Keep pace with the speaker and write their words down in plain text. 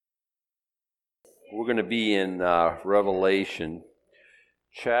We're going to be in Revelation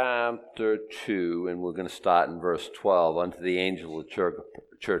chapter 2, and we're going to start in verse 12, unto the angel of the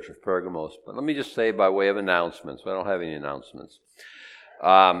church of Pergamos. But let me just say by way of announcements, I don't have any announcements,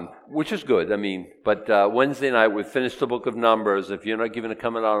 which is good. But Wednesday night, we finished the book of Numbers. If you're not given a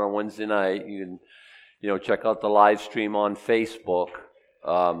coming out on Wednesday night, you can check out the live stream on Facebook.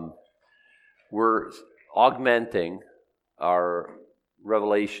 We're augmenting our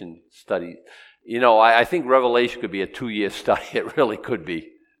Revelation study. I think Revelation could be a 2-year study. It really could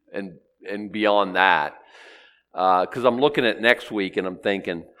be, and beyond that. Because I'm looking at next week and I'm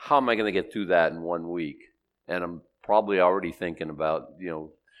thinking, how am I going to get through that in 1 week? And I'm probably already thinking about,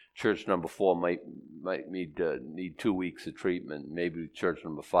 church number 4 might need 2 weeks of treatment. Maybe church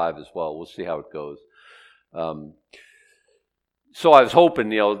number 5 as well. We'll see how it goes. So I was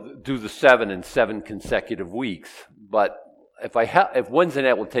hoping, do the 7 in 7 consecutive weeks, but if Wednesday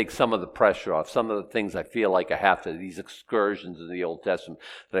night will take some of the pressure off, some of the things I feel like I have to, these excursions in the Old Testament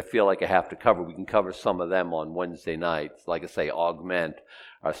that I feel like I have to cover, we can cover some of them on Wednesday nights. Like I say, augment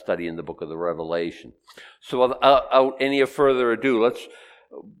our study in the book of the Revelation. So without any further ado, let's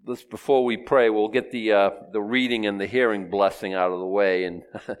before we pray, we'll get the reading and the hearing blessing out of the way and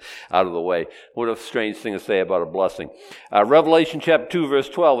out of the way. What a strange thing to say about a blessing. Revelation chapter 2, verse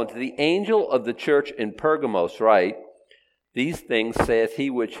 12, and to the angel of the church in Pergamos write, these things saith he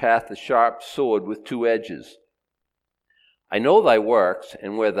which hath the sharp sword with 2 edges. I know thy works,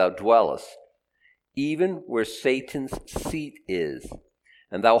 and where thou dwellest, even where Satan's seat is.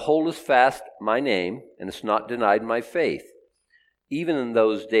 And thou holdest fast my name, and hast not denied my faith, even in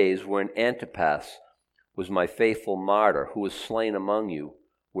those days wherein Antipas was my faithful martyr, who was slain among you,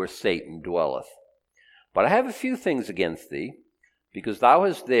 where Satan dwelleth. But I have a few things against thee, because thou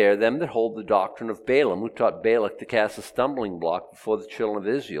hast there them that hold the doctrine of Balaam, who taught Balak to cast a stumbling block before the children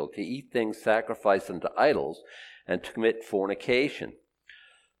of Israel, to eat things sacrificed unto idols, and to commit fornication.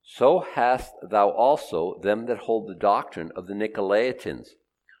 So hast thou also them that hold the doctrine of the Nicolaitans,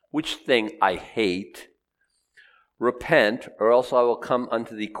 which thing I hate. Repent, or else I will come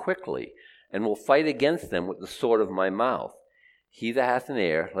unto thee quickly, and will fight against them with the sword of my mouth. He that hath an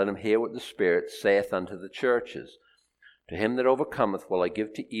ear, let him hear what the Spirit saith unto the churches. To him that overcometh will I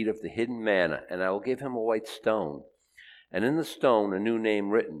give to eat of the hidden manna, and I will give him a white stone, and in the stone a new name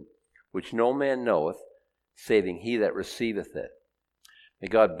written, which no man knoweth, saving he that receiveth it. May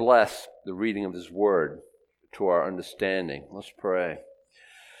God bless the reading of his word to our understanding. Let's pray.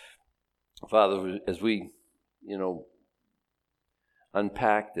 Father, as we,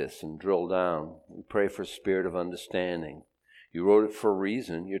 unpack this and drill down, we pray for a spirit of understanding. You wrote it for a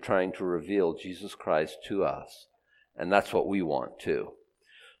reason. You're trying to reveal Jesus Christ to us. And that's what we want too.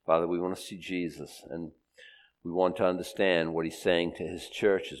 Father, we want to see Jesus, and we want to understand what he's saying to his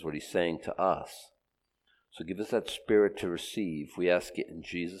churches, what he's saying to us. So give us that spirit to receive. We ask it in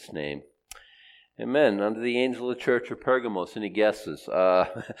Jesus' name. Amen. Unto the angel of the church of Pergamos, any guesses?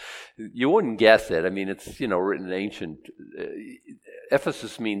 You wouldn't guess it. It's, written in ancient.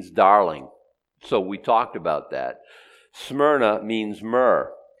 Ephesus means darling. So we talked about that. Smyrna means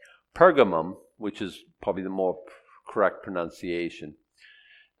myrrh. Pergamum, which is probably the more correct pronunciation.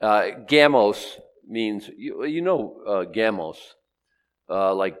 Gamos means, gamos,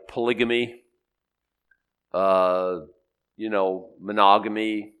 like polygamy,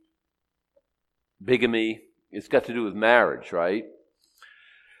 monogamy, bigamy. It's got to do with marriage, right?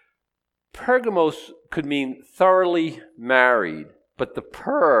 Pergamos could mean thoroughly married, but the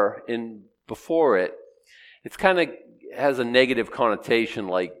per in before it, it's kind of has a negative connotation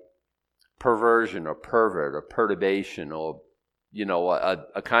like perversion or pervert or perturbation or,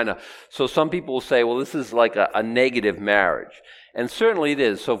 a kind of... So some people will say, well, this is like a negative marriage. And certainly it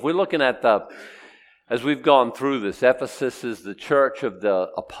is. So if we're looking at as we've gone through this, Ephesus is the church of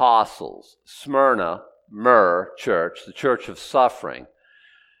the apostles. Smyrna, myrrh, church, the church of suffering.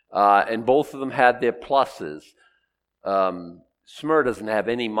 And both of them had their pluses. Smyrna doesn't have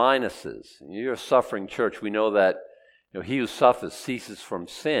any minuses. You're a suffering church. We know that he who suffers ceases from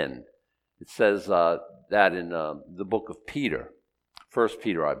sin. It says that in the book of Peter, 1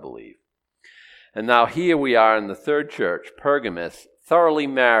 Peter, I believe. And now here we are in the third church, Pergamos, thoroughly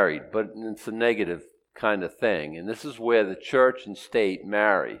married, but it's a negative kind of thing. And this is where the church and state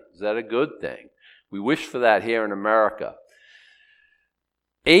marry. Is that a good thing? We wish for that here in America.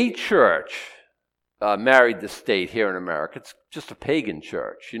 A church married the state here in America. It's just a pagan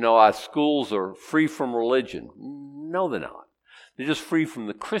church. Our schools are free from religion. No, they're not. They're just free from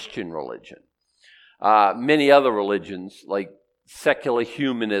the Christian religion. Many other religions, like secular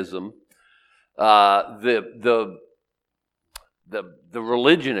humanism, the the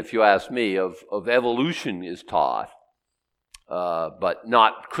religion, if you ask me, of evolution is taught, but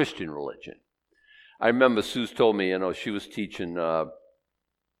not Christian religion. I remember Suze told me, she was teaching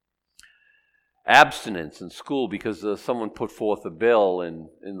abstinence in school because someone put forth a bill in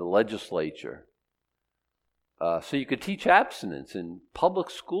the legislature. So you could teach abstinence in public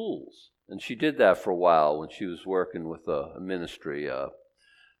schools. And she did that for a while when she was working with a ministry,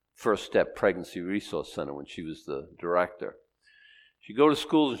 First Step Pregnancy Resource Center, when she was the director. She'd go to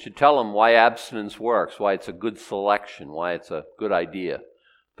schools and she'd tell them why abstinence works, why it's a good selection, why it's a good idea.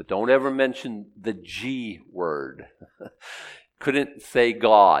 But don't ever mention the G word. Couldn't say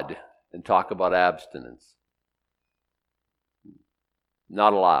God and talk about abstinence.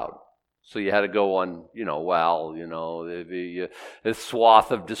 Not allowed. So you had to go on, a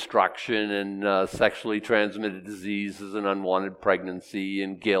swath of destruction and sexually transmitted diseases and unwanted pregnancy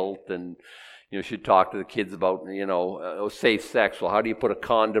and guilt. And, she'd talk to the kids about, safe sex. Well, how do you put a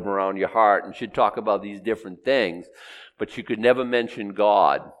condom around your heart? And she'd talk about these different things. But you could never mention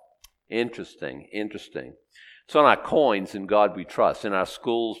God. Interesting. It's on our coins, In God We Trust. In our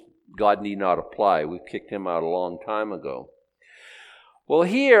schools, God need not apply. We kicked him out a long time ago. Well,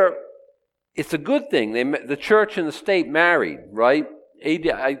 here, it's a good thing. The church and the state married, right?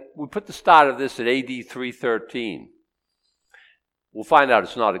 We put the start of this at AD 313. We'll find out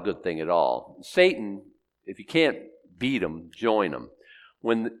it's not a good thing at all. Satan, if you can't beat him, join him.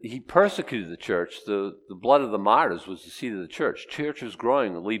 When he persecuted the church, the blood of the martyrs was the seed of the church. Church was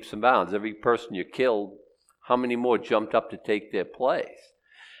growing in leaps and bounds. Every person you killed, how many more jumped up to take their place?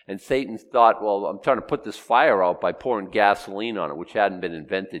 And Satan thought, well, I'm trying to put this fire out by pouring gasoline on it, which hadn't been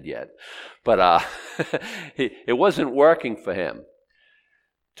invented yet. But it wasn't working for him.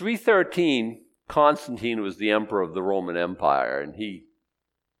 313, Constantine was the emperor of the Roman Empire, and he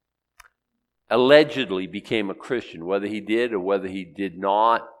allegedly became a Christian. Whether he did or whether he did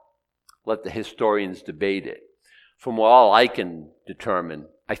not, let the historians debate it. From all I can determine,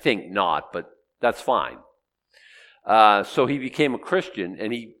 I think not, but that's fine. So he became a Christian,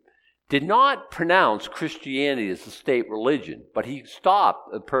 and he did not pronounce Christianity as the state religion, but he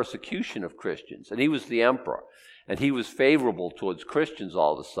stopped the persecution of Christians, and he was the emperor, and he was favorable towards Christians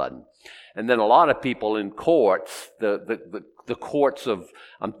all of a sudden. And then a lot of people in courts, the courts of,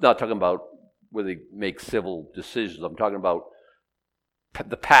 I'm not talking about where they make civil decisions, I'm talking about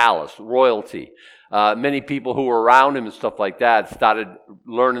the palace, royalty. Many people who were around him and stuff like that started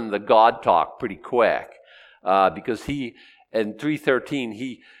learning the God talk pretty quick. Because in 313,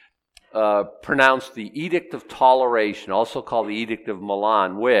 he pronounced the Edict of Toleration, also called the Edict of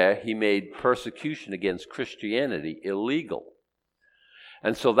Milan, where he made persecution against Christianity illegal.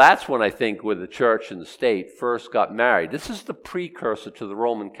 And so that's when I think where the church and the state first got married. This is the precursor to the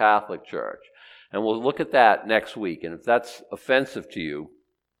Roman Catholic Church. And we'll look at that next week. And if that's offensive to you,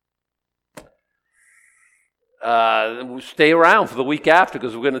 stay around for the week after,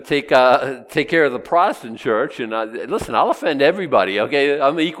 because we're going to take care of the Protestant church. And listen, I'll offend everybody, okay?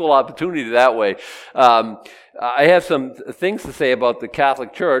 I'm equal opportunity that way. I have some things to say about the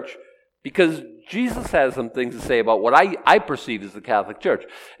Catholic Church because Jesus has some things to say about what I perceive as the Catholic Church.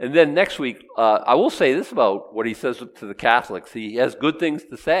 And then next week, I will say this about what he says to the Catholics. He has good things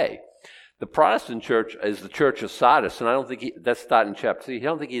to say. The Protestant church is the church of Sardis, and I don't think that's starting in chapter 3. I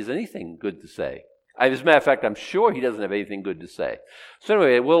don't think he has anything good to say. As a matter of fact, I'm sure he doesn't have anything good to say. So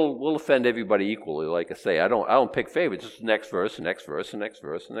anyway, we'll offend everybody equally. Like I say, I don't pick favorites. Just the next verse, the next verse, the next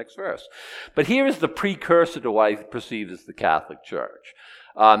verse, the next verse. But here is the precursor to what I perceive as the Catholic Church.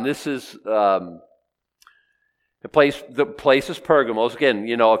 This is the place. The place is Pergamos. Again,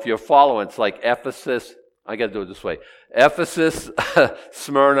 if you're following, it's like Ephesus. I got to do it this way: Ephesus,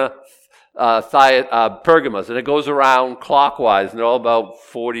 Smyrna, Pergamos, and it goes around clockwise, and they're all about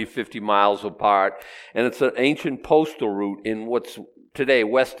 40, 50 miles apart, and it's an ancient postal route in what's today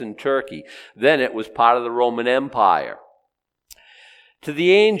Western Turkey. Then it was part of the Roman Empire. To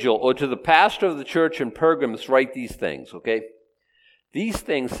the angel, or to the pastor of the church in Pergamos, write these things, okay? These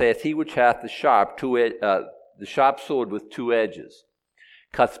things saith he which hath the sharp sword with two edges.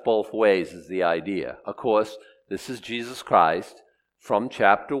 Cuts both ways is the idea. Of course, this is Jesus Christ from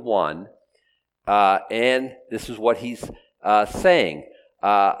chapter 1. And this is what he's saying.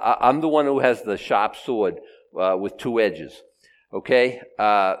 I'm the one who has the sharp sword with two edges. Okay?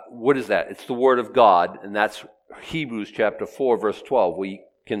 What is that? It's the Word of God, and that's Hebrews chapter 4, verse 12. We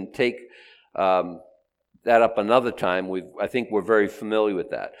can take that up another time. I think we're very familiar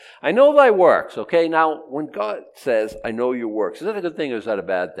with that. I know thy works. Okay? Now, when God says, I know your works, is that a good thing or is that a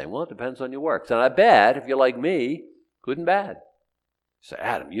bad thing? Well, it depends on your works. And I bet, if you're like me, good and bad. Say,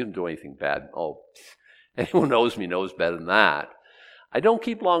 Adam, you didn't do anything bad. Oh, anyone knows me knows better than that. I don't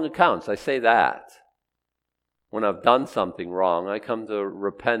keep long accounts, I say that. When I've done something wrong, I come to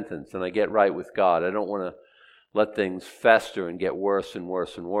repentance and I get right with God. I don't want to let things fester and get worse and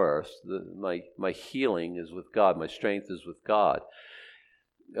worse and worse. My healing is with God. My strength is with God.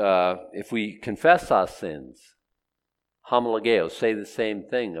 If we confess our sins, homologeo, say the same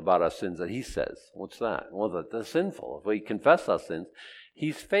thing about our sins that he says. What's that? Well, that they're sinful. If we confess our sins,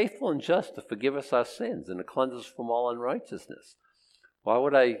 he's faithful and just to forgive us our sins and to cleanse us from all unrighteousness. Why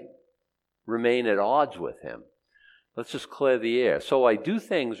would I remain at odds with him? Let's just clear the air. So I do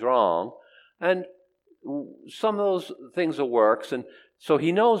things wrong, and some of those things are works, and so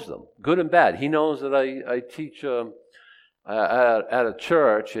he knows them, good and bad. He knows that I teach at a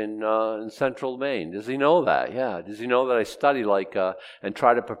church in Central Maine. Does he know that? Yeah. Does he know that I study and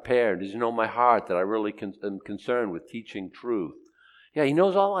try to prepare? Does he know my heart that I really am concerned with teaching truth? Yeah, he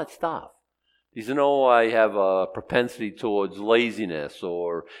knows all that stuff. Does he know I have a propensity towards laziness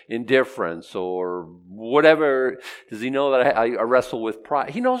or indifference or whatever? Does he know that I wrestle with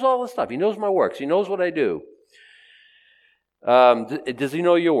pride? He knows all this stuff. He knows my works. He knows what I do. Does he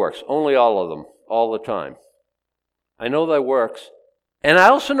know your works? Only all of them, all the time. I know thy works. And I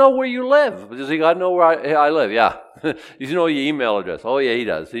also know where you live. Does God know where I live? Yeah. Does he know your email address? Oh, yeah, he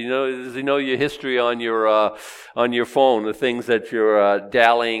does. Does he know your history on your phone, the things that you're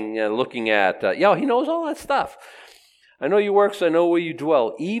dallying, looking at? Yeah, he knows all that stuff. I know your works. I know where you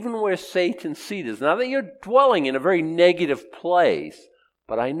dwell, even where Satan's seat is. Now that you're dwelling in a very negative place,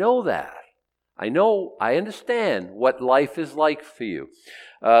 but I know that. I understand what life is like for you.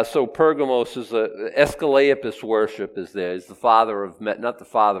 So Pergamos is Aesculapius worship is there. He's the father of, not the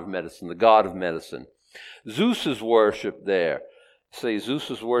father of medicine, the god of medicine. Zeus is worshipped there. Say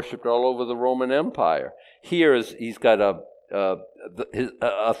Zeus is worshipped all over the Roman Empire. Here he's got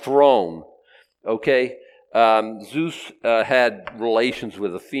a throne. Okay, Zeus had relations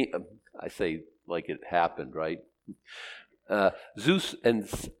with Athena. I say like it happened, right? Zeus and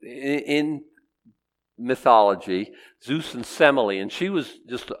in mythology, Zeus and Semele, and she was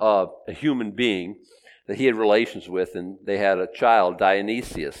just a human being that he had relations with, and they had a child,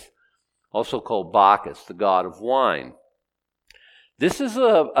 Dionysius, also called Bacchus, the god of wine. This is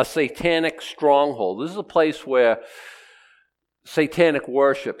a satanic stronghold. This is a place where satanic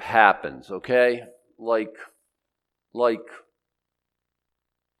worship happens, okay? Like, I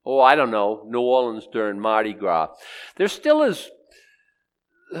don't know, New Orleans during Mardi Gras. There still is...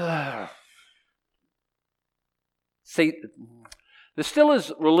 there still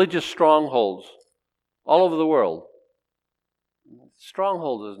is religious strongholds all over the world.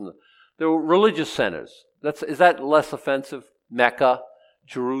 Strongholds, isn't it? There are religious centers. Is that less offensive? Mecca,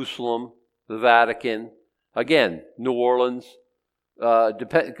 Jerusalem, the Vatican. Again, New Orleans.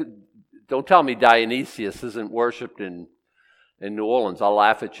 Don't tell me Dionysius isn't worshipped in New Orleans. I'll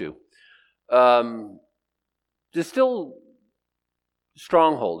laugh at you. There's still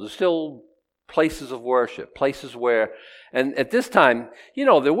strongholds. There's still places of worship, places where, and at this time,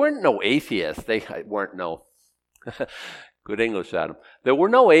 there weren't no atheists. They weren't no, good English, Adam. There were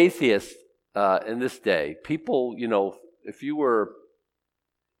no atheists in this day. People, if you were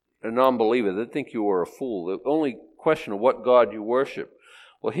a non-believer, they'd think you were a fool. The only question of what God you worship.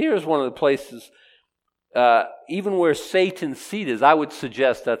 Well, here's one of the places, even where Satan's seat is, I would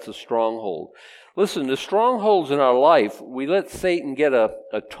suggest that's a stronghold. Listen, the strongholds in our life, we let Satan get a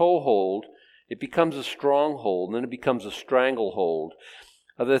toehold. It becomes a stronghold, and then it becomes a stranglehold.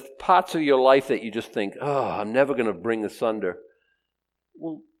 Are there parts of your life that you just think, I'm never going to bring this under?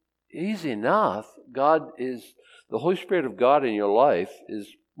 Well, easy enough. The Holy Spirit of God in your life is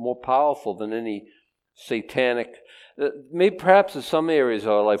more powerful than any satanic. Maybe perhaps in some areas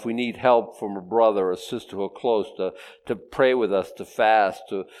of our life we need help from a brother or sister who are close to pray with us, to fast.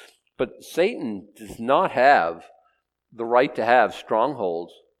 But Satan does not have the right to have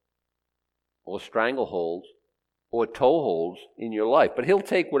strongholds or strangleholds or toeholds in your life. But he'll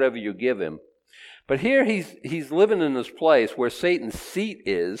take whatever you give him. But here he's living in this place where Satan's seat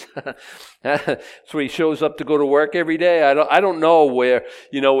is. That's where he shows up to go to work every day. I don't know where,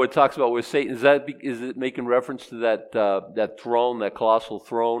 where it talks about where Satan is. Is it making reference to that throne, that colossal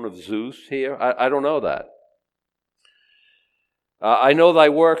throne of Zeus here? I don't know that. I know thy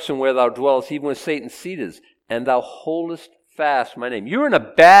works and where thou dwellest, even where Satan's seat is, and thou holdest fast my name. You're in a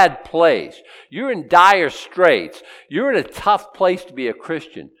bad place. You're in dire straits. You're in a tough place to be a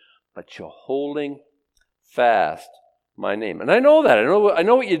Christian, but you're holding fast my name. And I know that. I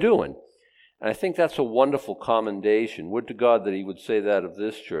know what you're doing. And I think that's a wonderful commendation. Would to God that he would say that of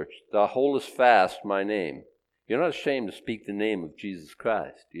this church. Thou holdest fast my name. You're not ashamed to speak the name of Jesus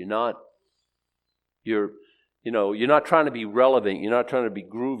Christ. You're not. You know, you're not trying to be relevant. You're not trying to be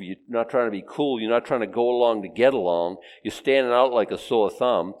groovy. You're not trying to be cool. You're not trying to go along to get along. You're standing out like a sore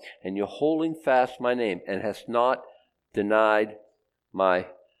thumb, and you're holding fast my name and hast not denied my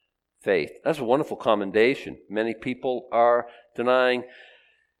faith. That's a wonderful commendation. Many people are denying.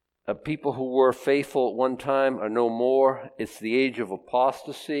 People who were faithful at one time are no more. It's the age of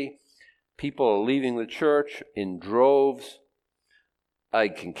apostasy. People are leaving the church in droves. I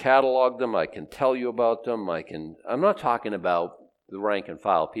can catalog them. I can tell you about them. I'm not talking about the rank and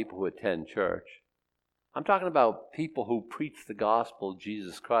file, people who attend church. I'm talking about people who preach the gospel of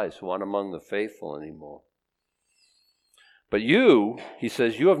Jesus Christ, who aren't among the faithful anymore. But you, he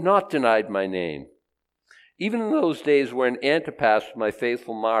says, you have not denied my name. Even in those days wherein Antipas, my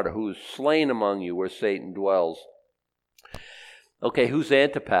faithful martyr, who was slain among you where Satan dwells. Okay, who's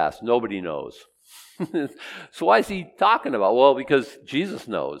Antipas? Nobody knows. So why is he talking about? Well, because Jesus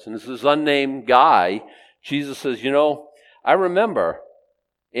knows. And this is unnamed guy. Jesus says, you know, I remember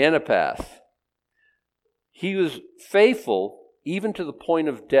Antipas. He was faithful even to the point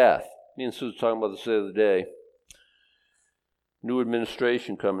of death. Me and Sue was talking about this the other day. New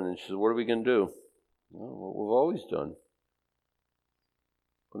administration coming in. She said, what are we going to do? Well, what we've always done.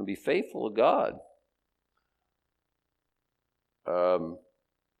 We're going to be faithful to God.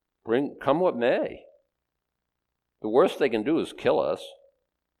 Come what may. The worst they can do is kill us.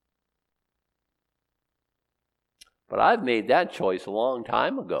 But I've made that choice a long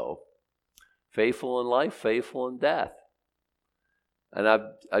time ago. Faithful in life, faithful in death. And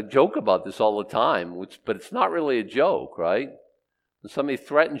I joke about this all the time, but it's not really a joke, right? When somebody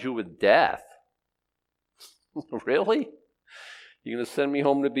threatens you with death, really? You're going to send me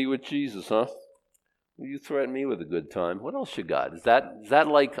home to be with Jesus, huh? Well, you threaten me with a good time. What else you got? Is that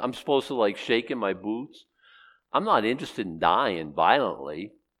like I'm supposed to like shake in my boots? I'm not interested in dying violently.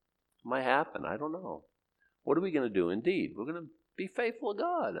 It might happen. I don't know. What are we going to do? Indeed, we're going to be faithful to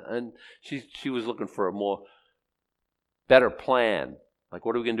God. And she was looking for a better plan. Like,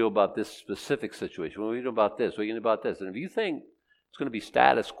 what are we going to do about this specific situation? What are we going to do about this? What are we going to do about this? And if you think it's going to be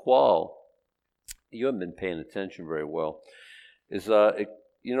status quo, you haven't been paying attention very well.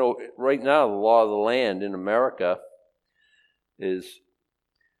 Right now the law of the land in America is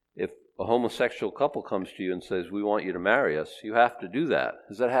if a homosexual couple comes to you and says, we want you to marry us, you have to do that.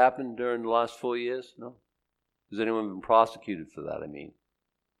 Has that happened during the last 4 years? No. Has anyone been prosecuted for that, I mean?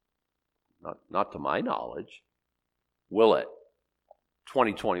 Not to my knowledge. Will it?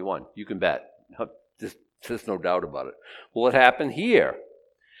 2021, you can bet. There's no doubt about it. Will it happen here?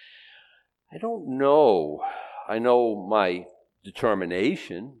 I don't know. I know my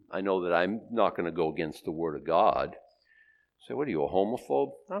determination. I know that I'm not going to go against the Word of God. Say, what are you, a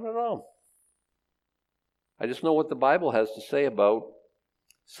homophobe? Not at all. I just know what the Bible has to say about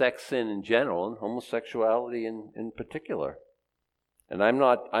sex sin in general and homosexuality in particular. And I'm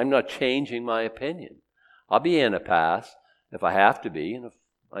not changing my opinion. I'll be Antipas if I have to be, and if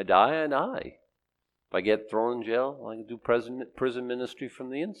I die, I die. If I get thrown in jail, I can do prison ministry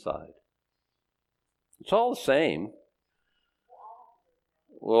from the inside. It's all the same.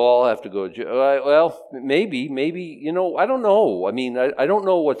 We'll all have to go to jail. Well, maybe, I don't know. I mean, I don't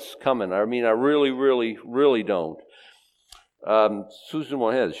know what's coming. I mean, I really, really, really don't. Susan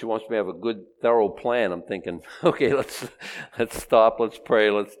Mohead, she wants me to have a good, thorough plan. I'm thinking, okay, let's stop, let's pray,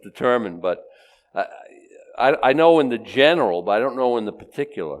 let's determine. But I know in the general, but I don't know in the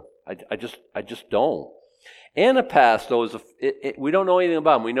particular. I just don't. Antipas, though, we don't know anything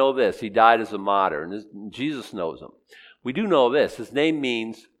about him. We know this. He died as a martyr, and Jesus knows him. We do know this. His name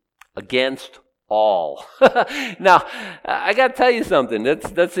means against all. Now, I got to tell you something.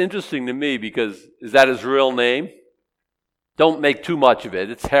 That's interesting to me because is that his real name? Don't make too much of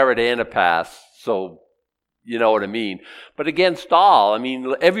it. It's Herod Antipas, so you know what I mean. But against all, I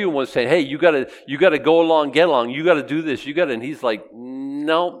mean, everyone was saying, "Hey, you got to go along, get along. You got to do this. You got to." And he's like,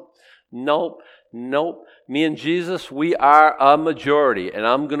 "Nope. Me and Jesus, we are a majority, and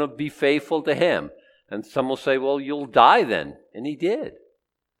I'm going to be faithful to him." And some will say, well, you'll die then. And he did.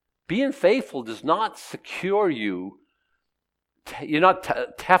 Being faithful does not secure you. You're not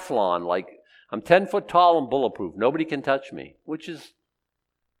Teflon, like, I'm 10 foot tall and bulletproof. Nobody can touch me, which is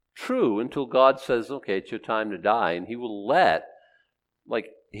true until God says, okay, it's your time to die. And he will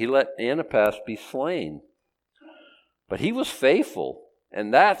he let Antipas be slain. But he was faithful.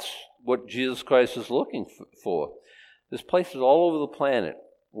 And that's what Jesus Christ is looking for. There's places all over the planet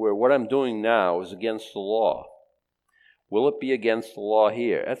where what I'm doing now is against the law. Will it be against the law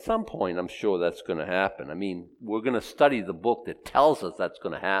here? At some point, I'm sure that's going to happen. I mean, we're going to study the book that tells us that's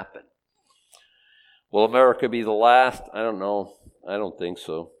going to happen. Will America be the last? I don't know. I don't think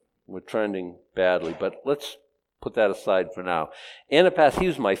so. We're trending badly. But let's put that aside for now. Antipas, he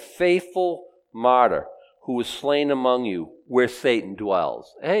was my faithful martyr who was slain among you where Satan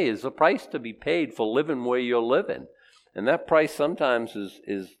dwells. Hey, there's a price to be paid for living where you're living. And that price sometimes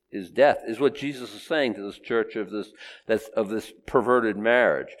is death, is what Jesus is saying to this church of this perverted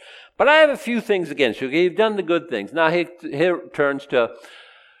marriage. But I have a few things against you. Okay, you've done the good things. Now here it turns to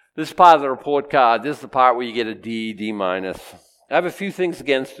this part of the report card. This is the part where you get a D minus. I have a few things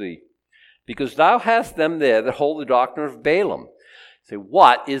against thee, because thou hast them there that hold the doctrine of Balaam. Say,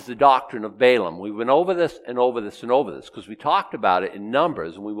 what is the doctrine of Balaam? We went over this and over this and over this, because we talked about it in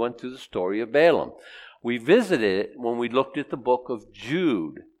Numbers, and we went through the story of Balaam. We visited it when we looked at the book of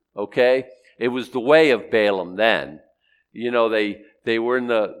Jude, okay? It was the way of Balaam then. You know, they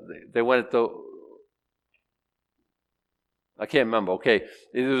went at the, I can't remember, okay?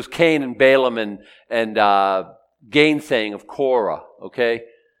 It was Cain and Balaam and gainsaying of Korah, okay?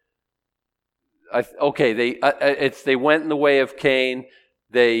 They went in the way of Cain.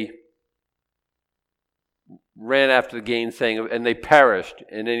 They ran after the gainsaying, and they perished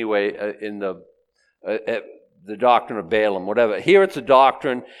in any way in the doctrine of Balaam, whatever. Here it's a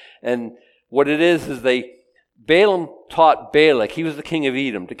doctrine, and what it is Balaam taught Balak, he was the king of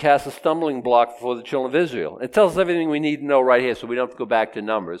Edom, to cast a stumbling block before the children of Israel. It tells us everything we need to know right here, so we don't have to go back to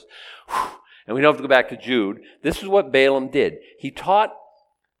Numbers, and we don't have to go back to Jude. This is what Balaam did. He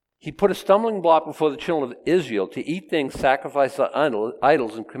put a stumbling block before the children of Israel to eat things sacrificed to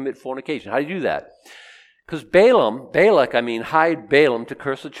idols and commit fornication. How do you do that? Because Balak hired Balaam to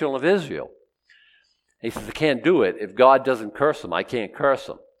curse the children of Israel. He says, I can't do it. If God doesn't curse them, I can't curse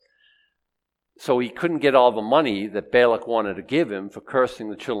them. So he couldn't get all the money that Balak wanted to give him for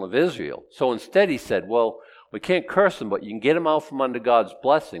cursing the children of Israel. So instead he said, well, we can't curse them, but you can get them out from under God's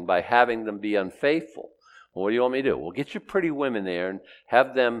blessing by having them be unfaithful. Well, what do you want me to do? Well, get your pretty women there and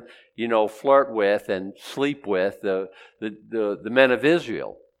have them, flirt with and sleep with the men of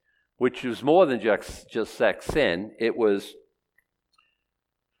Israel, which was more than just sex sin. It was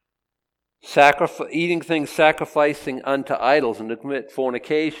eating things sacrificing unto idols and to commit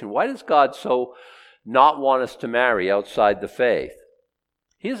fornication. Why does God so not want us to marry outside the faith?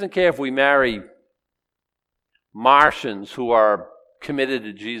 He doesn't care if we marry Martians who are committed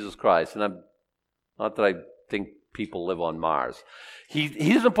to Jesus Christ. And not that I think people live on Mars. He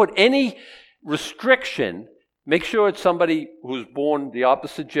doesn't put any restriction. Make sure it's somebody who's born the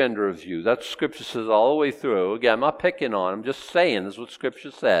opposite gender of you. That's what Scripture says all the way through. Again, I'm not picking on. I'm just saying this is what Scripture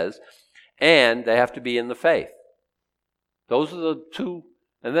says. And they have to be in the faith. Those are the two.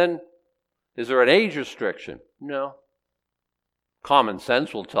 And then, is there an age restriction? No. Common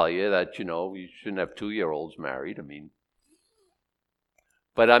sense will tell you that, you shouldn't have 2-year-olds married.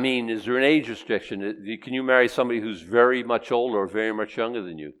 But is there an age restriction? Can you marry somebody who's very much older or very much younger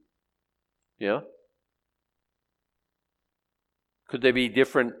than you? Yeah? Could they be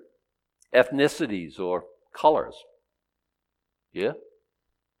different ethnicities or colors? Yeah?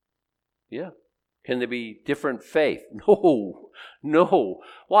 Yeah. Can there be different faith? No.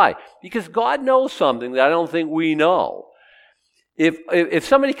 Why? Because God knows something that I don't think we know. If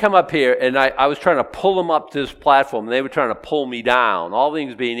somebody come up here and I was trying to pull them up to this platform and they were trying to pull me down, all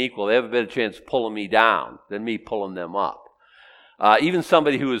things being equal, they have a better chance of pulling me down than me pulling them up. Even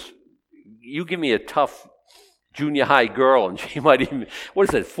somebody you give me a tough junior high girl and she might even,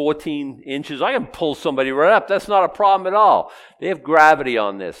 14 inches? I can pull somebody right up. That's not a problem at all. They have gravity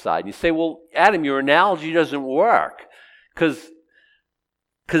on their side. And you say, well, Adam, your analogy doesn't work because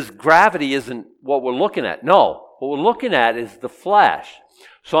gravity isn't what we're looking at. No. What we're looking at is the flesh.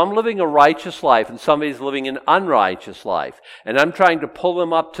 So I'm living a righteous life and somebody's living an unrighteous life. And I'm trying to pull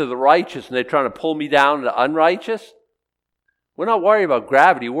them up to the righteous and they're trying to pull me down to unrighteous. We're not worried about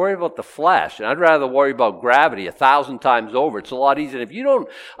gravity. We're worried about the flesh. And I'd rather worry about gravity 1,000 times over. It's a lot easier. If you don't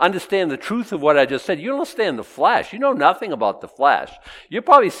understand the truth of what I just said, you don't understand the flesh. You know nothing about the flesh. You're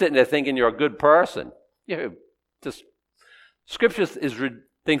probably sitting there thinking you're a good person. Scripture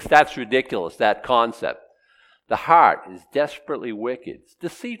thinks that's ridiculous, that concept. The heart is desperately wicked. It's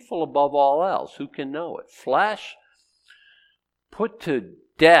deceitful above all else. Who can know it? Flesh, put to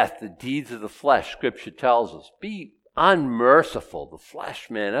death the deeds of the flesh, Scripture tells us. Be unmerciful. The flesh,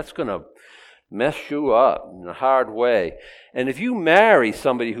 man, that's going to mess you up in a hard way. And if you marry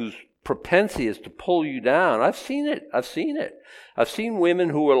somebody whose propensity is to pull you down, I've seen it. I've seen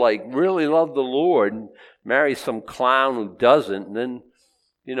women who are really love the Lord and marry some clown who doesn't, and then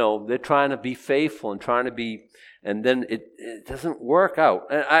they're trying to be faithful and then it doesn't work out.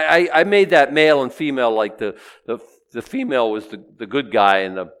 And I made that male and female, like the female was the good guy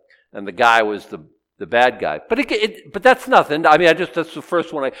and the guy was the the bad guy. But that's nothing. I mean, that's the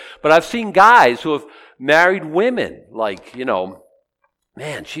first one. But I've seen guys who have married women, like,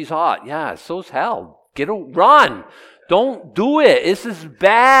 man, she's hot. Yeah, so's hell. Run. Don't do it. This is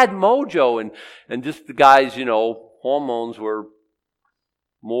bad mojo. And just the guys, hormones were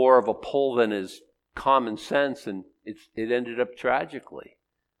more of a pull than his common sense, and it ended up tragically.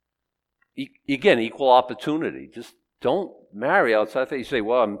 Again, equal opportunity. Just don't marry outside the faith. You say,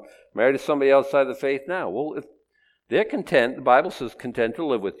 well, I'm married to somebody outside the faith now. Well, if they're content, the Bible says content to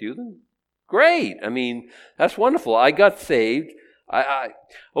live with you, then great. I mean, that's wonderful. I got saved.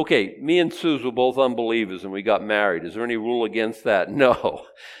 Okay, me and Suze were both unbelievers and we got married. Is there any rule against that? No.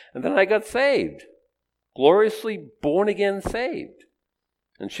 And then I got saved. Gloriously born again saved.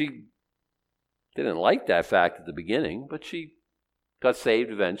 And she didn't like that fact at the beginning, but she got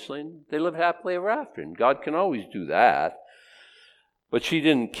saved eventually and they lived happily ever after. And God can always do that. But she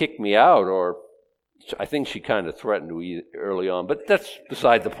didn't kick me out, or I think she kind of threatened to early on, but that's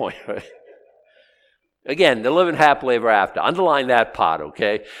beside the point, right? Again, they're living happily ever after. Underline that part,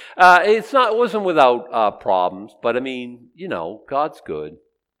 okay? It wasn't without problems, but I mean, God's good.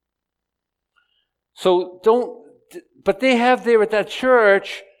 So but they have there at that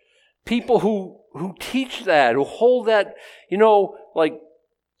church people who teach that, who hold that,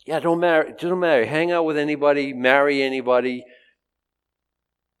 don't marry, hang out with anybody, marry anybody.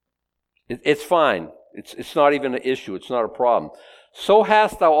 It's fine. It's not even an issue. It's not a problem. So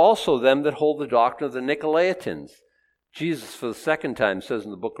hast thou also them that hold the doctrine of the Nicolaitans. Jesus, for the second time, says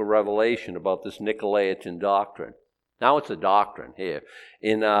in the book of Revelation about this Nicolaitan doctrine. Now it's a doctrine here.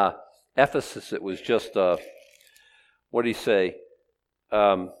 In Ephesus, it was just what do you say?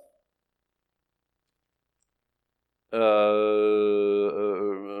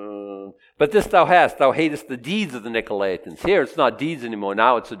 But this thou hatest the deeds of the Nicolaitans. Here it's not deeds anymore,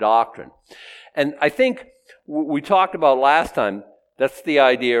 now it's a doctrine. And I think we talked about last time, that's the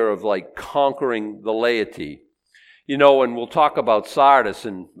idea of like conquering the laity. And we'll talk about Sardis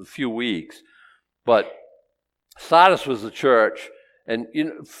in a few weeks. But Sardis was a church, and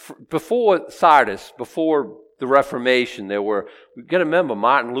before Sardis, before the Reformation, we've got to remember,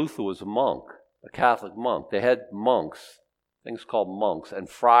 Martin Luther was a monk, a Catholic monk. They had monks, things called monks, and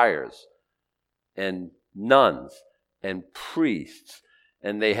friars, and nuns, and priests,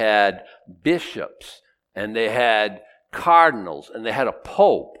 and they had bishops, and they had cardinals, and they had a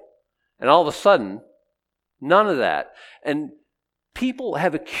pope. And all of a sudden, none of that. And people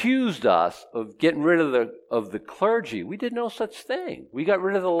have accused us of getting rid of the clergy. We did no such thing. We got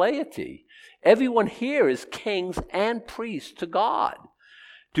rid of the laity. Everyone here is kings and priests to God.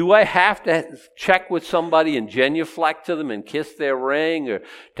 Do I have to check with somebody and genuflect to them and kiss their ring, or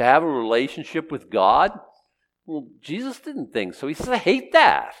to have a relationship with God? Well, Jesus didn't think so. He says, I hate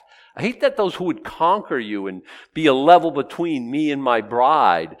that. I hate that those who would conquer you and be a level between me and my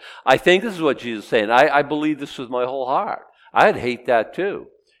bride. I think this is what Jesus is saying. I believe this with my whole heart. I'd hate that too.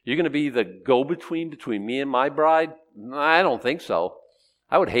 You're going to be the go-between between me and my bride? I don't think so.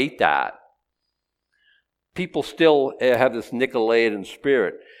 I would hate that. People still have this Nicolaitan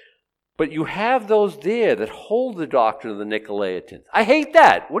spirit. But you have those there that hold the doctrine of the Nicolaitans. I hate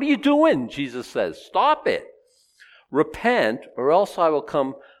that. What are you doing? Jesus says. Stop it. Repent, or else I will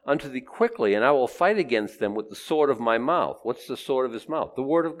come unto thee quickly, and I will fight against them with the sword of my mouth. What's the sword of his mouth? The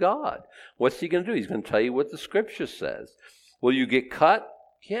word of God. What's he going to do? He's going to tell you what the scripture says. Will you get cut?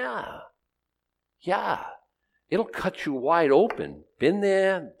 Yeah. It'll cut you wide open. Been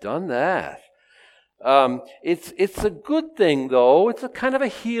there, done that. It's a good thing, though. It's a kind of a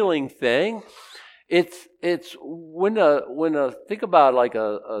healing thing. It's when think about like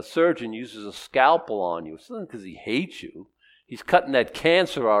a surgeon uses a scalpel on you. It's not because he hates you. He's cutting that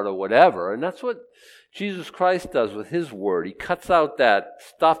cancer out or whatever. And that's what Jesus Christ does with his word. He cuts out that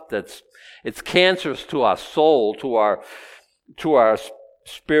stuff it's cancerous to our soul, to our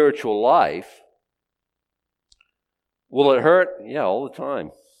spiritual life. Will it hurt? Yeah, all the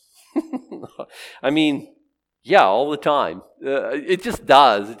time. I mean, yeah, all the time. It just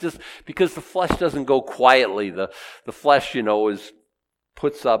does. It just because the flesh doesn't go quietly. The flesh,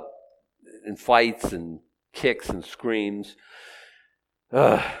 puts up and fights and kicks and screams.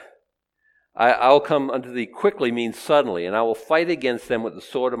 I'll come unto thee quickly means suddenly, and I will fight against them with the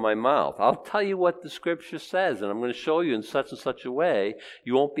sword of my mouth. I'll tell you what the scripture says, and I'm going to show you in such and such a way.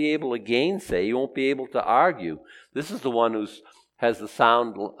 You won't be able to gainsay. You won't be able to argue. This is the one who's has the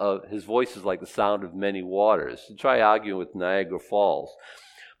sound of, his voice is like the sound of many waters. So try arguing with Niagara Falls.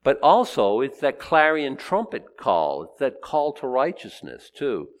 But also, it's that clarion trumpet call. It's that call to righteousness,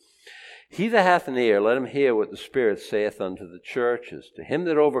 too. He that hath an ear, let him hear what the Spirit saith unto the churches. To him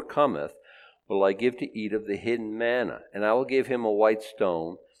that overcometh will I give to eat of the hidden manna, and I will give him a white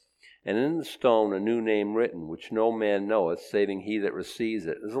stone, and in the stone a new name written, which no man knoweth, saving he that receives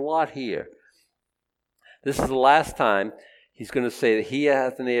it. There's a lot here. This is the last time he's going to say that he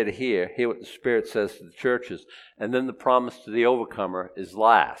hath an ear to hear what the Spirit says to the churches. And then the promise to the overcomer is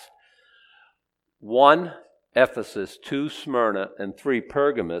last. 1, Ephesus, 2, Smyrna, and 3,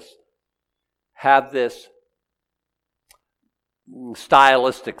 Pergamos have this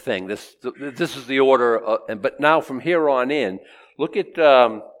stylistic thing. This is the order. But now from here on in, look at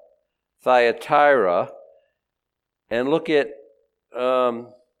Thyatira and look at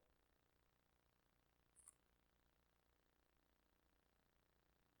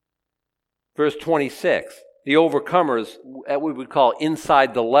verse 26. The overcomers, what we would call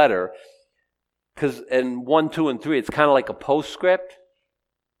inside the letter, because in 1, 2, and 3, it's kind of like a postscript.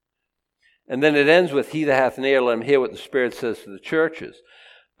 And then it ends with, he that hath an ear, let him hear what the Spirit says to the churches.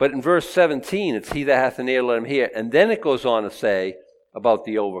 But in verse 17, it's he that hath an ear, let him hear. And then it goes on to say about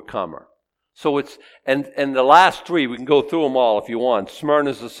the overcomer. So it's, and the last 3, we can go through them all if you want.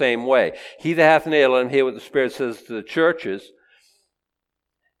 Smyrna's the same way. He that hath an ear, let him hear what the Spirit says to the churches.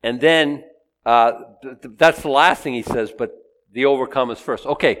 And then, that's the last thing he says, but the overcomers first.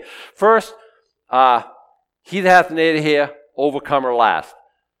 Okay, first, he that hath an ear to hear, overcomer last.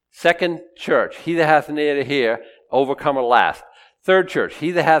 Second church, he that hath an ear to hear, overcomer last. Third church,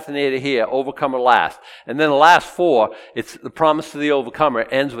 he that hath an ear to hear, overcomer last. And then the last 4, it's the promise to the overcomer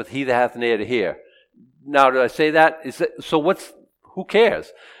ends with he that hath an ear to hear. Now, did I say that? Who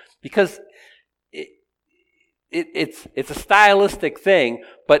cares? Because it's a stylistic thing,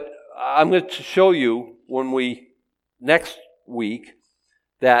 but I'm going to show you next week,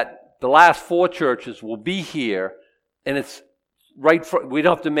 that the last 4 churches will be here, and it's we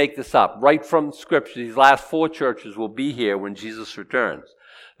don't have to make this up. Right from Scripture, these last 4 churches will be here when Jesus returns.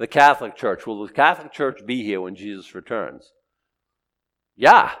 The Catholic Church, will the Catholic Church be here when Jesus returns?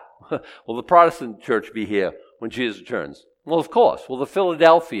 Yeah. Will the Protestant Church be here when Jesus returns? Well, of course. Will the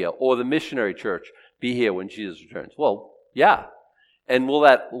Philadelphia or the Missionary Church be here when Jesus returns? Well, yeah. And will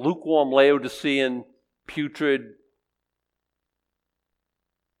that lukewarm, Laodicean, putrid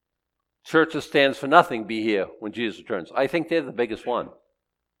church that stands for nothing be here when Jesus returns? I think they're the biggest one.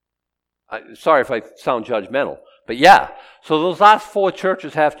 Sorry if I sound judgmental, but yeah. So those last 4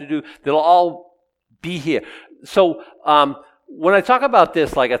 churches they'll all be here. So when I talk about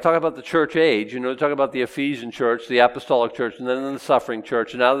this, like I talk about the church age, I talk about the Ephesian church, the apostolic church, and then the suffering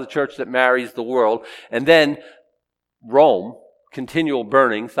church, and now the church that marries the world, and then Rome, continual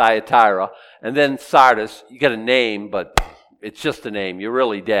burning, Thyatira, and then Sardis. You get a name, but it's just a name. You're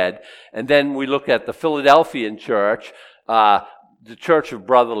really dead. And then we look at the Philadelphian church, the church of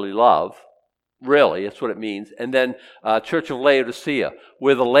brotherly love. Really, that's what it means. And then Church of Laodicea,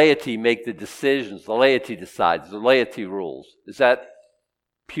 where the laity make the decisions. The laity decides. The laity rules. Is that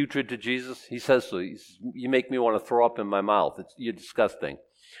putrid to Jesus? He says so. You make me want to throw up in my mouth. You're disgusting.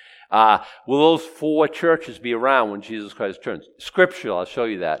 Will those 4 churches be around when Jesus Christ returns? Scripture, I'll show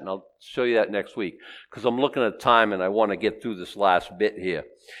you that, and I'll show you that next week, because I'm looking at time and I want to get through this last bit here.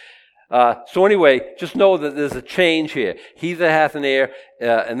 So anyway, just know that there's a change here. He that hath an ear,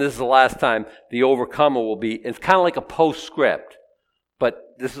 and this is the last time the overcomer will be, it's kind of like a postscript,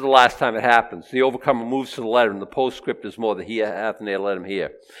 but this is the last time it happens. The overcomer moves to the letter, and the postscript is more that he that hath an ear, let him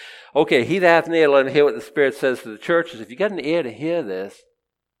hear. Okay, he that hath an ear, let him hear what the Spirit says to the churches. If you got an ear to hear this,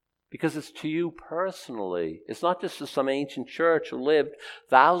 because it's to you personally. It's not just to some ancient church who lived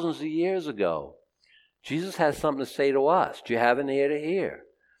thousands of years ago. Jesus has something to say to us. Do you have an ear to hear?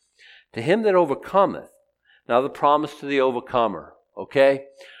 To him that overcometh. Now the promise to the overcomer, okay?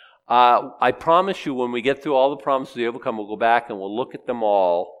 I promise you when we get through all the promises of the overcomer, we'll go back and we'll look at them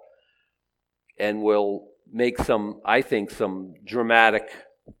all and we'll make some dramatic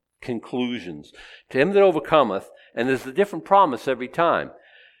conclusions. To him that overcometh, and there's a different promise every time.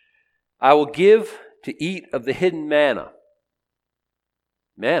 I will give to eat of the hidden manna.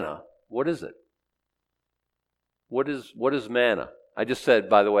 Manna? What is it? What is manna? What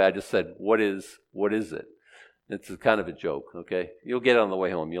is it? It's kind of a joke, okay? You'll get it on the way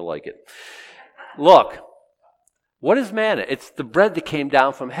home. You'll like it. Look, what is manna? It's the bread that came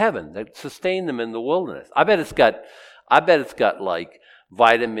down from heaven that sustained them in the wilderness. I bet it's got like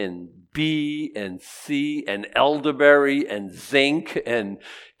vitamin B and C and elderberry and zinc and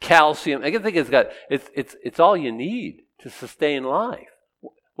calcium. I think it's all you need to sustain life.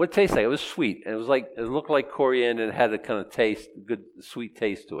 What it tastes like? It was sweet, and it looked like coriander, and it had a kind of good sweet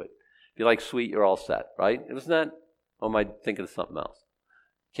taste to it. If you like sweet, you're all set, right? It was not. Or am I thinking of something else?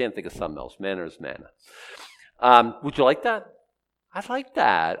 Can't think of something else. Manna is manna. Would you like that? I'd like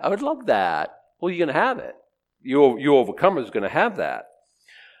that. I would love that. Well, you're going to have it. Your overcomer is going to have that.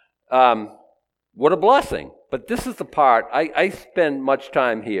 What a blessing. But this is the part, I spend much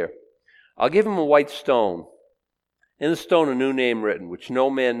time here. I'll give him a white stone. In the stone a new name written, which no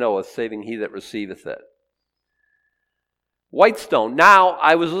man knoweth, saving he that receiveth it. White stone. Now,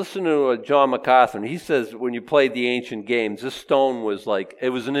 I was listening to John MacArthur, and he says when you played the ancient games, this stone was like, it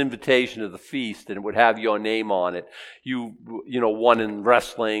was an invitation to the feast, and it would have your name on it. You won in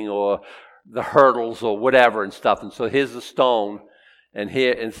wrestling or the hurdles or whatever and stuff. And so here's the stone, and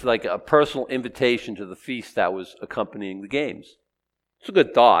here it's like a personal invitation to the feast that was accompanying the games. It's a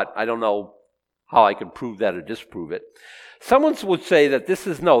good thought. I don't know how I can prove that or disprove it. Someone would say that this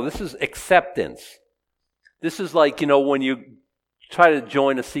is acceptance. This is like, when you try to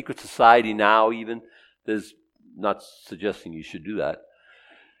join a secret society now even, there's, not suggesting you should do that,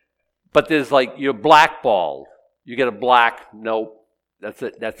 but there's like, you're blackballed. You get a black, nope, that's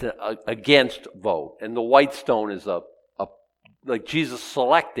a against vote. And the white stone is a like Jesus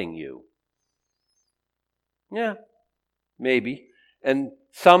selecting you. Yeah, maybe. And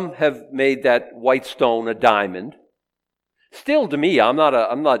some have made that white stone a diamond. Still, to me,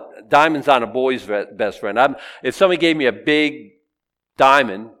 diamonds aren't a boy's best friend. If somebody gave me a big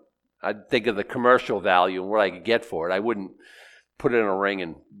diamond, I'd think of the commercial value and what I could get for it. I wouldn't put it in a ring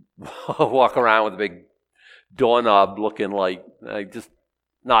and walk around with a big doorknob looking like, it's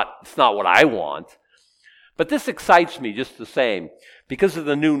not what I want. But this excites me just the same because of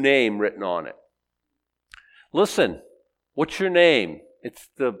the new name written on it. Listen, what's your name? It's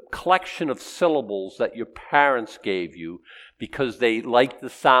the collection of syllables that your parents gave you because they liked the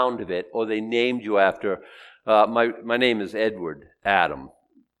sound of it, or they named you after. My name is Edward Adam.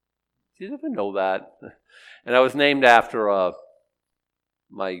 Did you ever know that? And I was named after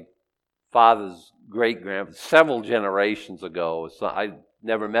my father's great-grandfather several generations ago. So I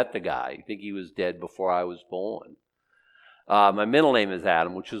never met the guy. I think he was dead before I was born. My middle name is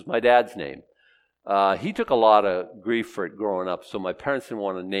Adam, which was my dad's name. He took a lot of grief for it growing up, so my parents didn't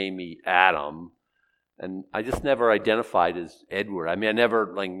want to name me Adam, and I just never identified as Edward. I mean, I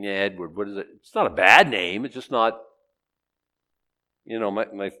never, Edward, what is it? It's not a bad name, it's just not,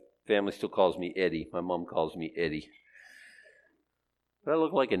 my family still calls me Eddie. My mom calls me Eddie. Do I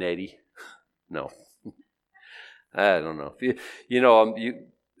look like an Eddie? No. I don't know.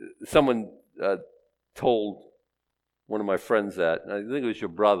 Someone told one of my friends that, I think it was your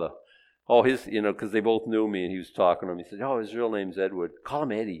brother. Oh, because they both knew me, and he was talking to him. He said, "Oh, his real name's Edward. Call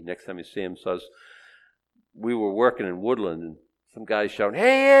him Eddie next time you see him." So we were working in Woodland, and some guy shouting,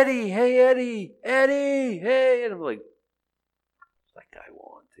 "Hey, Eddie! Hey, Eddie! Eddie! Hey!" And I'm like, "What's that guy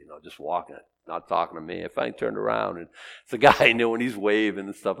want?" Just walking, not talking to me. I finally turned around, and it's a guy I knew, and he's waving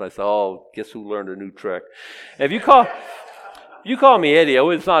and stuff. And I said, "Oh, guess who learned a new trick?" And if you call me Eddie,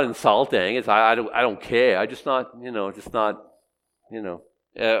 it's not insulting. It's I don't care. I just not. When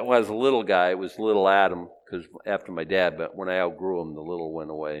I was a little guy, it was Little Adam, because after my dad, but when I outgrew him, the little went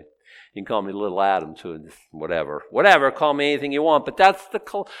away. You can call me Little Adam, too, just whatever, call me anything you want, but that's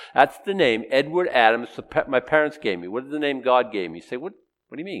the name, Edward Adam. My parents gave me. What is the name God gave me? You say, what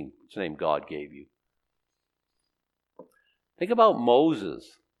do you mean, what's the name God gave you? Think about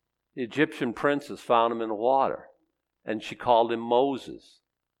Moses. The Egyptian princess found him in the water, and she called him Moses.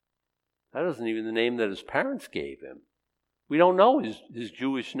 That isn't even the name that his parents gave him. We don't know his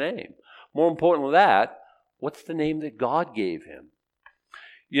Jewish name. More important than that, what's the name that God gave him?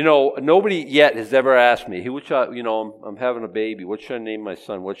 Nobody yet has ever asked me, I'm having a baby. What should I name my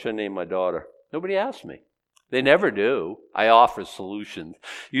son? What should I name my daughter? Nobody asked me. They never do. I offer solutions.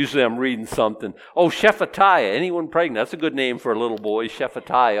 Usually I'm reading something. Oh, Shephatiah. Anyone pregnant? That's a good name for a little boy,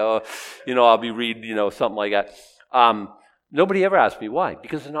 Shephatiah. I'll be reading, something like that. Nobody ever asked me why.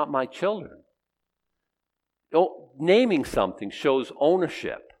 Because they're not my children. Naming something shows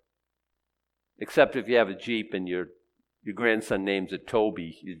ownership. Except if you have a Jeep and your grandson names it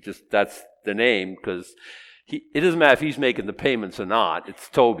Toby, that's the name, because it doesn't matter if he's making the payments or not. It's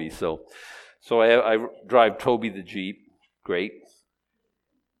Toby. So I drive Toby the Jeep. Great.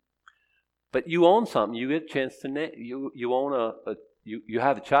 But you own something. You get a chance to name. You own you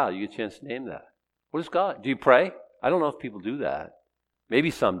have a child. You get a chance to name that. What is God? Do you pray? I don't know if people do that. Maybe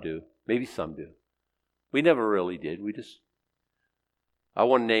some do. We never really did. I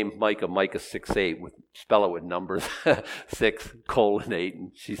want to name Micah 6:8, spell it with numbers, 6:8,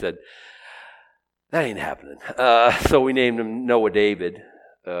 and she said, that ain't happening. So we named him Noah David.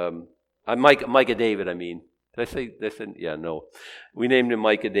 Micah David, I mean. Did I say, yeah, no. We named him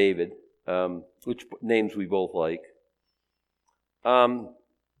Micah David, which names we both like.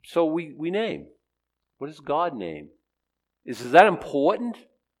 So we name. What does God name? Is that important?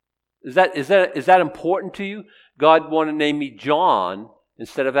 Is that important to you? God wanted to name me John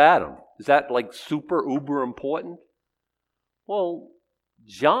instead of Adam. Is that like super uber important? Well,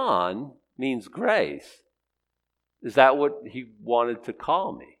 John means grace. Is that what he wanted to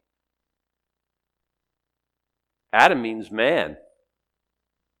call me? Adam means man.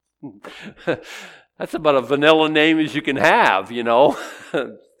 That's about as vanilla name as you can have, you know.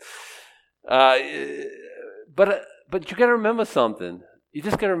 But you got to remember something. You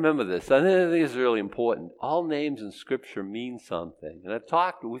just got to remember this. I think it's really important. All names in Scripture mean something, and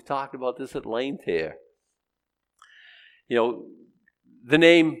we've talked about this at length here. You know, the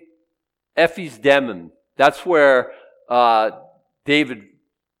name Ephes Demon. That's where David,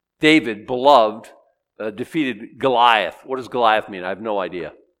 beloved, defeated Goliath. What does Goliath mean? I have no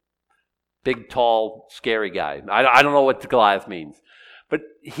idea. Big, tall, scary guy. I don't know what Goliath means. But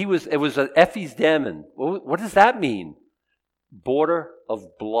it was an Ephes Demon. What does that mean? Border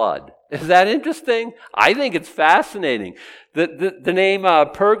of blood. Is that interesting? I think it's fascinating. The name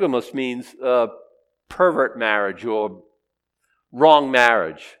Pergamos means pervert marriage or wrong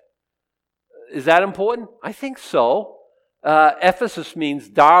marriage. Is that important? I think so. Ephesus means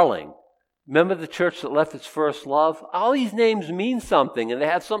darling. Remember the church that left its first love? All these names mean something, and they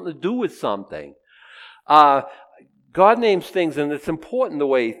have something to do with something. God names things, and it's important the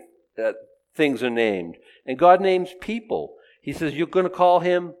way that things are named. And God names people. He says, you're going to call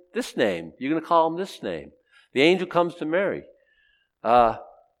him this name. You're going to call him this name. The angel comes to Mary. Call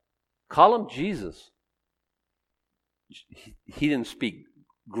him Jesus. He didn't speak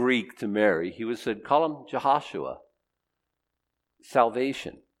Greek to Mary. He said, call him Jehoshua.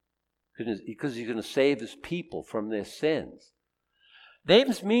 Salvation. Because he's going to save his people from their sins.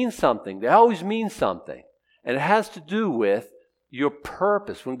 Names mean something. They always mean something. And it has to do with your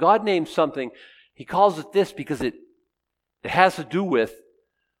purpose. When God names something, he calls it this because it has to do with,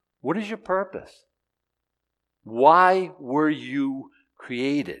 what is your purpose? Why were you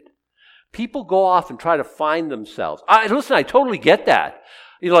created? People go off and try to find themselves. Listen, I totally get that.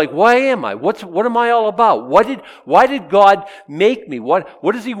 You're like, why am I? What am I all about? Why did God make me? What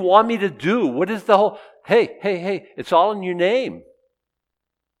does he want me to do? What is the whole, hey, it's all in your name.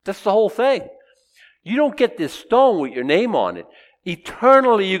 That's the whole thing. You don't get this stone with your name on it.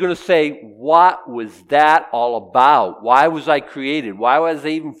 Eternally, you're going to say, what was that all about? Why was I created? Why was I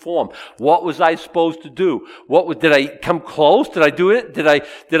even formed? What was I supposed to do? Did I come close? Did I do it?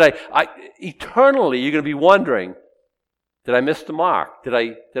 Eternally, you're going to be wondering, did I miss the mark? Did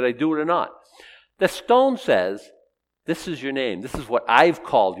I do it or not? The stone says, this is your name. This is what I've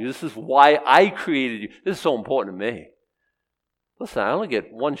called you. This is why I created you. This is so important to me. Listen, I only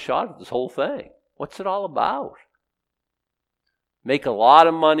get one shot at this whole thing. What's it all about? Make a lot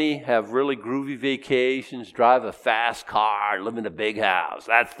of money, have really groovy vacations, drive a fast car, live in a big house.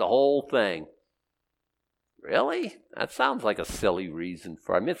 That's the whole thing. Really? That sounds like a silly reason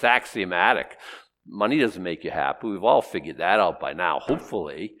it's axiomatic. Money doesn't make you happy. We've all figured that out by now,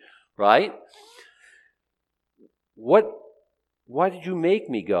 hopefully, right? Why did you make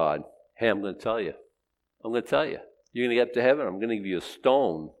me, God? Hey, I'm going to tell you. You're going to get up to heaven. I'm going to give you a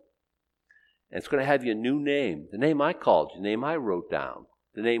stone. And it's going to have your new name. The name I called you, the name I wrote down.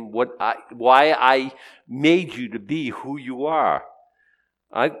 The name, why I made you to be who you are.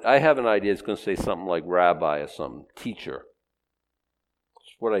 I have an idea. It's going to say something like rabbi or something, teacher.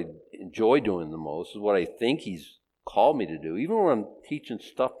 It's what I enjoy doing the most. It's what I think he's called me to do. Even when I'm teaching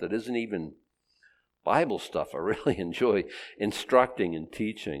stuff that isn't even Bible stuff, I really enjoy instructing and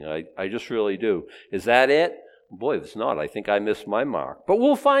teaching. I just really do. Is that it? Boy, if it's not, I think I missed my mark. But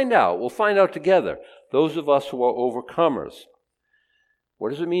we'll find out. We'll find out together. Those of us who are overcomers. What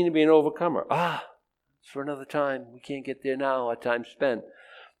does it mean to be an overcomer? It's for another time. We can't get there now. Our time's spent.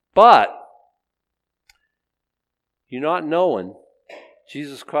 But you're not knowing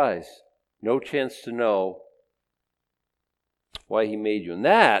Jesus Christ. No chance to know why he made you. And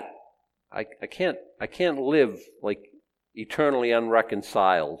that, I can't live like eternally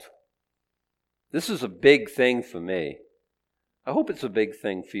unreconciled. This is a big thing for me. I hope it's a big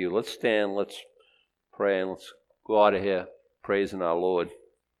thing for you. Let's stand, let's pray, and let's go out of here praising our Lord.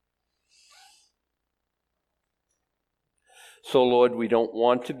 So, Lord, we don't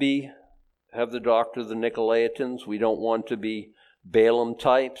want to have the doctrine of the Nicolaitans. We don't want to be Balaam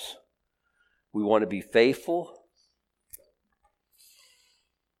types. We want to be faithful.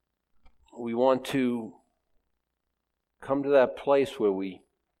 We want to come to that place where we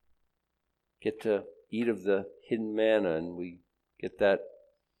get to eat of the hidden manna, and we get that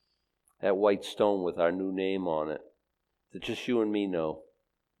white stone with our new name on it that just you and me know.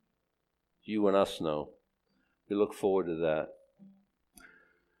 You and us know. We look forward to that.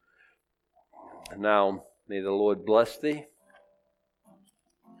 And now may the Lord bless thee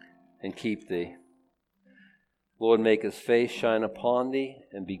and keep thee. Lord, make his face shine upon thee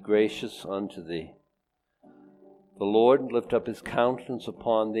and be gracious unto thee. The Lord lift up his countenance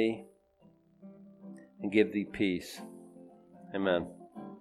upon thee and give thee peace. Amen.